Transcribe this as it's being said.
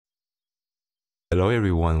Hello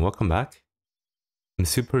everyone, welcome back. I'm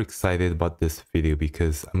super excited about this video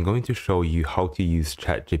because I'm going to show you how to use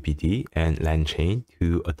ChatGPT and LangChain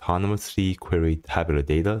to autonomously query tabular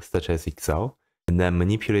data such as Excel, and then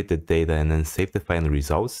manipulate the data and then save the final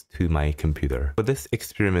results to my computer. For this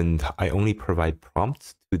experiment, I only provide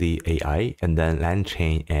prompts to the AI, and then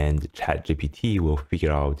LangChain and ChatGPT will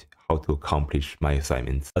figure out how to accomplish my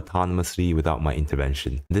assignments autonomously without my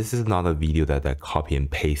intervention. This is not a video that I copy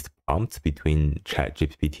and paste prompts between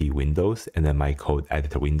ChatGPT windows and then my code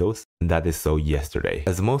editor windows. And that is so yesterday.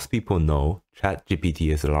 As most people know,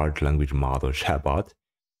 ChatGPT is a large language model chatbot,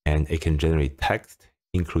 and it can generate text,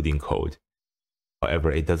 including code. However,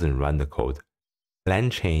 it doesn't run the code.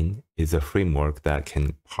 LangChain is a framework that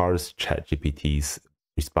can parse ChatGPT's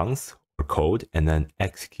response or code and then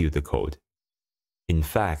execute the code. In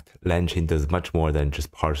fact, LangChain does much more than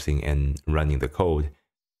just parsing and running the code.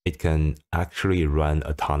 It can actually run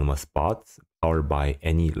autonomous bots powered by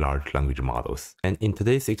any large language models. And in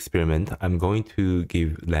today's experiment, I'm going to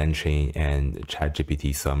give LangChain and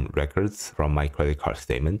ChatGPT some records from my credit card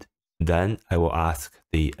statement. Then I will ask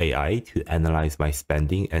the AI to analyze my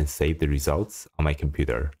spending and save the results on my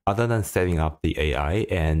computer. Other than setting up the AI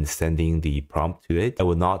and sending the prompt to it, I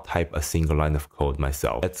will not type a single line of code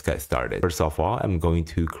myself. Let's get started. First of all, I'm going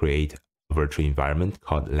to create a virtual environment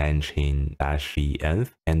called LangChain-env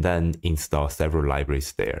and then install several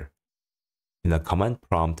libraries there. In the command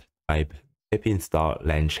prompt, type pip install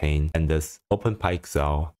LangChain and this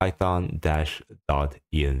openpyxl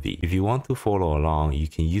python-.env. If you want to follow along, you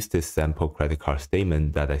can use this sample credit card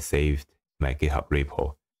statement that I saved in my GitHub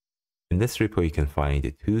repo. In this repo, you can find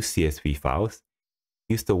two CSV files.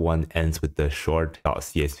 Use the one ends with the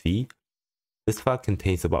short.csv. This file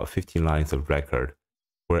contains about 15 lines of record,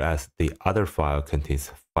 whereas the other file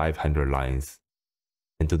contains 500 lines.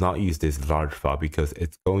 And do not use this large file because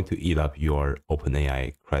it's going to eat up your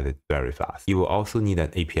OpenAI credit very fast. You will also need an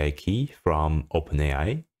API key from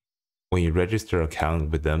OpenAI. When you register an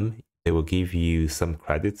account with them, they will give you some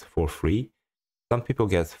credits for free. Some people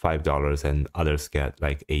get $5 and others get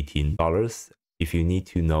like $18. If you need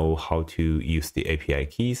to know how to use the API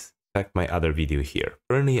keys, check my other video here.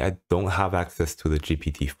 Currently, I don't have access to the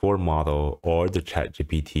GPT-4 model or the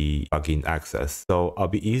ChatGPT plugin access. So I'll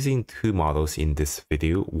be using two models in this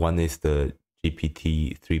video. One is the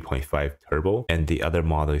GPT 3.5 Turbo, and the other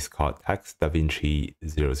model is called Text DaVinci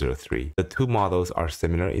 003. The two models are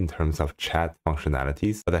similar in terms of chat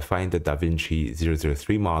functionalities, but I find the DaVinci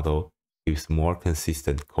 003 model gives more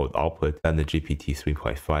consistent code output than the GPT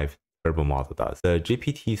 3.5 Turbo model does. The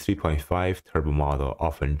GPT 3.5 Turbo model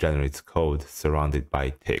often generates code surrounded by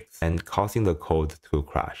ticks and causing the code to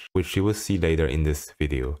crash, which you will see later in this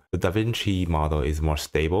video. The DaVinci model is more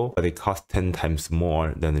stable, but it costs 10 times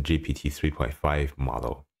more than the GPT 3.5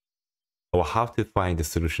 model. I will have to find the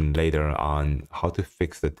solution later on how to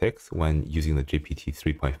fix the ticks when using the GPT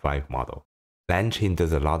 3.5 model. LangChain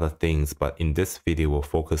does a lot of things, but in this video, we'll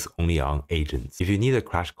focus only on agents. If you need a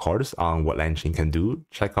crash course on what LangChain can do,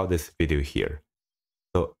 check out this video here.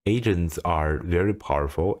 So agents are very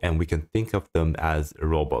powerful, and we can think of them as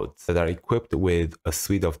robots that are equipped with a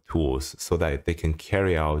suite of tools so that they can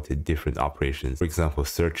carry out different operations. For example,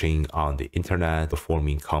 searching on the internet,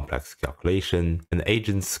 performing complex calculation, and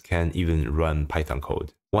agents can even run Python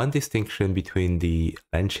code. One distinction between the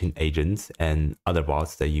LangChain agents and other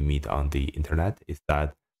bots that you meet on the internet is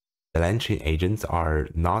that the LangChain agents are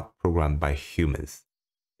not programmed by humans.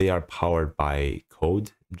 They are powered by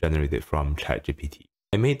code generated from ChatGPT.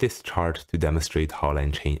 I made this chart to demonstrate how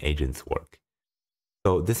LangChain agents work.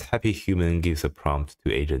 So this happy human gives a prompt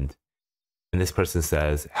to agent, and this person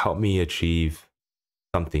says, help me achieve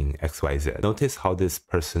something XYZ. Notice how this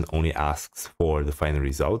person only asks for the final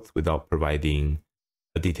result without providing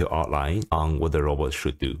a detailed outline on what the robot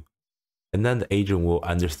should do. And then the agent will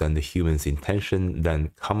understand the human's intention,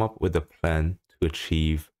 then come up with a plan to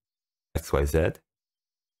achieve XYZ.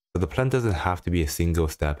 So the plan doesn't have to be a single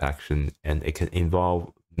step action, and it can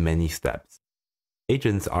involve many steps.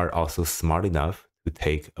 Agents are also smart enough to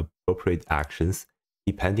take appropriate actions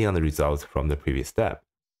depending on the results from the previous step.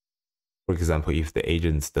 For example, if the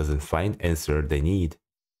agent doesn't find the answer they need,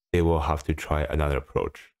 they will have to try another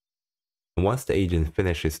approach. And once the agent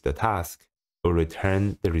finishes the task, it will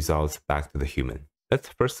return the results back to the human. Let's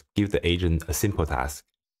first give the agent a simple task.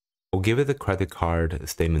 We'll give it the credit card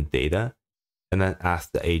statement data, and then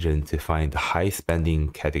ask the agent to find the high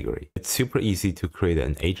spending category. It's super easy to create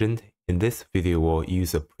an agent. In this video, we'll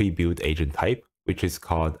use a pre-built agent type, which is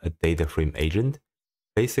called a data frame agent.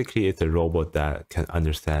 Basically, it's a robot that can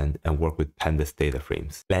understand and work with pandas data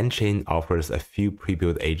frames. LangChain offers a few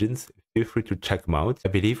pre-built agents feel free to check them out. I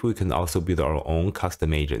believe we can also build our own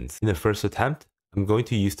custom agents. In the first attempt, I'm going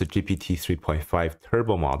to use the GPT 3.5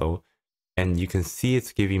 Turbo model, and you can see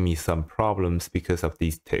it's giving me some problems because of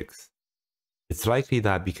these ticks. It's likely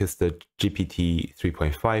that because the GPT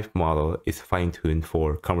 3.5 model is fine-tuned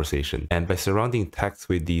for conversation, and by surrounding text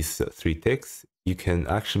with these 3 ticks, you can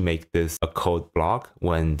actually make this a code block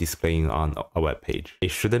when displaying on a web page.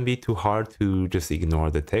 It shouldn't be too hard to just ignore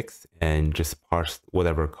the text and just parse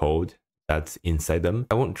whatever code that's inside them.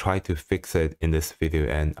 I won't try to fix it in this video,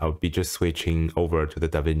 and I'll be just switching over to the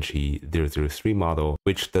DaVinci 003 model,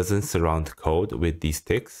 which doesn't surround code with these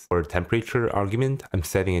ticks. For temperature argument, I'm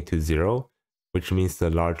setting it to 0, which means the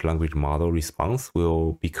large language model response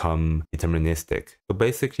will become deterministic. So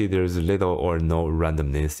basically, there's little or no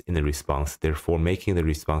randomness in the response, therefore making the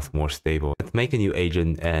response more stable. Let's make a new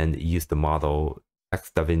agent and use the model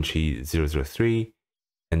DaVinci 003,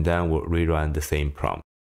 and then we'll rerun the same prompt.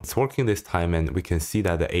 It's working this time, and we can see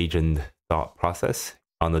that the agent dot process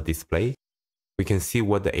on the display. We can see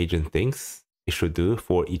what the agent thinks it should do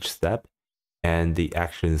for each step and the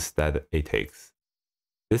actions that it takes.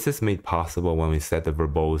 This is made possible when we set the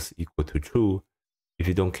verbose equal to true. If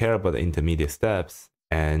you don't care about the intermediate steps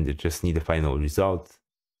and just need the final result,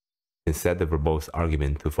 you can set the verbose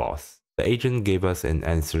argument to false. The agent gave us an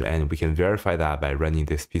answer, and we can verify that by running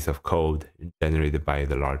this piece of code generated by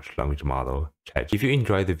the large language model ChatGPT. If you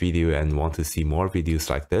enjoyed the video and want to see more videos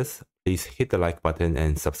like this, please hit the like button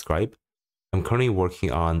and subscribe. I'm currently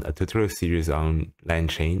working on a tutorial series on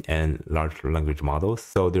LangChain and large language models,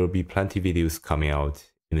 so there will be plenty of videos coming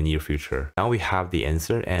out in the near future. Now we have the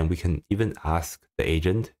answer, and we can even ask the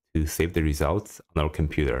agent to save the results on our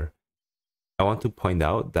computer. I want to point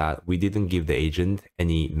out that we didn't give the agent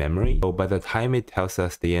any memory, so by the time it tells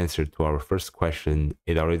us the answer to our first question,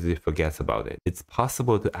 it already forgets about it. It's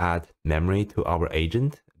possible to add memory to our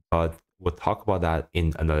agent, but we'll talk about that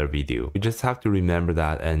in another video. We just have to remember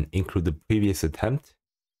that and include the previous attempt.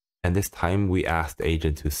 And this time we asked the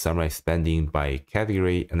agent to summarize spending by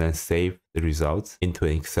category and then save the results into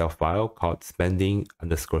an Excel file called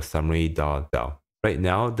spending_summary.excel. Right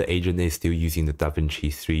now, the agent is still using the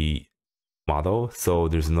DaVinci 3 model, so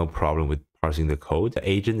there's no problem with parsing the code. The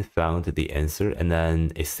agent found the answer, and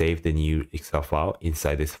then it saved the new Excel file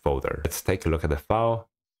inside this folder. Let's take a look at the file.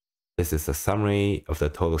 This is a summary of the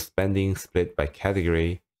total spending split by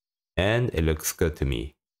category, and it looks good to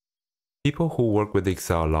me. People who work with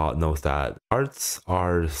Excel a lot know that charts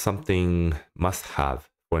are something must-have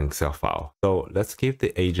for an Excel file. So let's give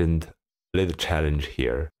the agent a little challenge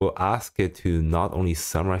here. We'll ask it to not only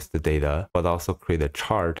summarize the data, but also create a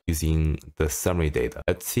chart using the summary data.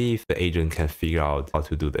 Let's see if the agent can figure out how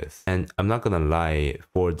to do this. And I'm not gonna lie,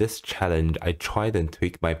 for this challenge, I tried and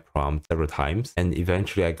tweaked my prompt several times, and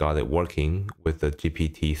eventually I got it working with the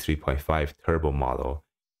GPT 3.5 Turbo model.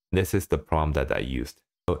 This is the prompt that I used.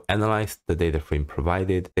 So analyze the data frame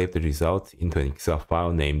provided, save the results into an Excel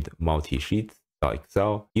file named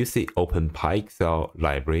multisheets.excel. Use the OpenPyExcel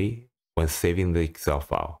library when saving the Excel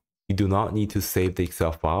file. You do not need to save the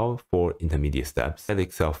Excel file for intermediate steps. Set the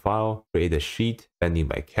Excel file, create a sheet spending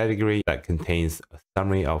by category that contains a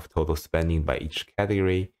summary of total spending by each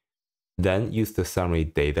category. Then use the summary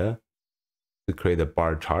data to create a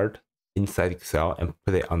bar chart inside Excel and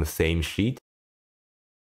put it on the same sheet.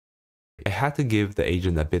 I had to give the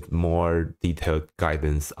agent a bit more detailed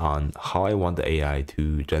guidance on how I want the AI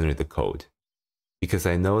to generate the code, because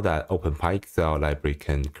I know that OpenPyExcel library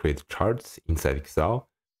can create charts inside Excel,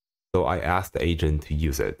 so I asked the agent to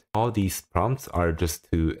use it. All these prompts are just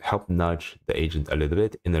to help nudge the agent a little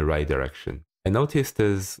bit in the right direction. I noticed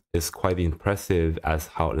this is quite impressive as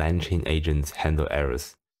how LangChain agents handle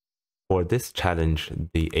errors. For this challenge,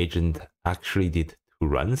 the agent actually did 2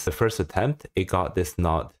 runs. The first attempt, it got this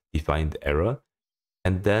not defined error,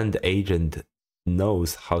 and then the agent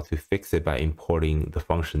knows how to fix it by importing the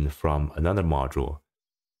function from another module.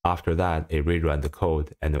 After that, it rerun the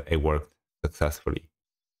code and it worked successfully.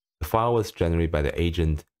 The file was generated by the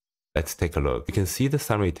agent. Let's take a look. You can see the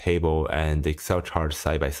summary table and the Excel chart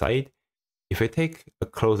side by side. If I take a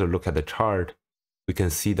closer look at the chart, we can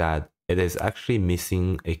see that it is actually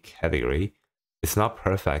missing a category. It's not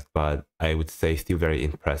perfect, but I would say still very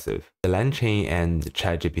impressive. The LangChain and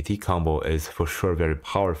ChatGPT combo is for sure very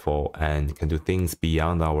powerful and can do things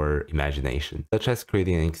beyond our imagination, such as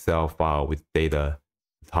creating an Excel file with data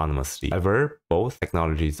autonomously. However, both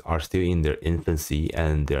technologies are still in their infancy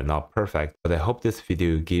and they're not perfect, but I hope this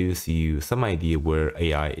video gives you some idea where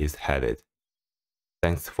AI is headed.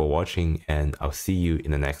 Thanks for watching, and I'll see you in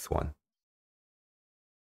the next one.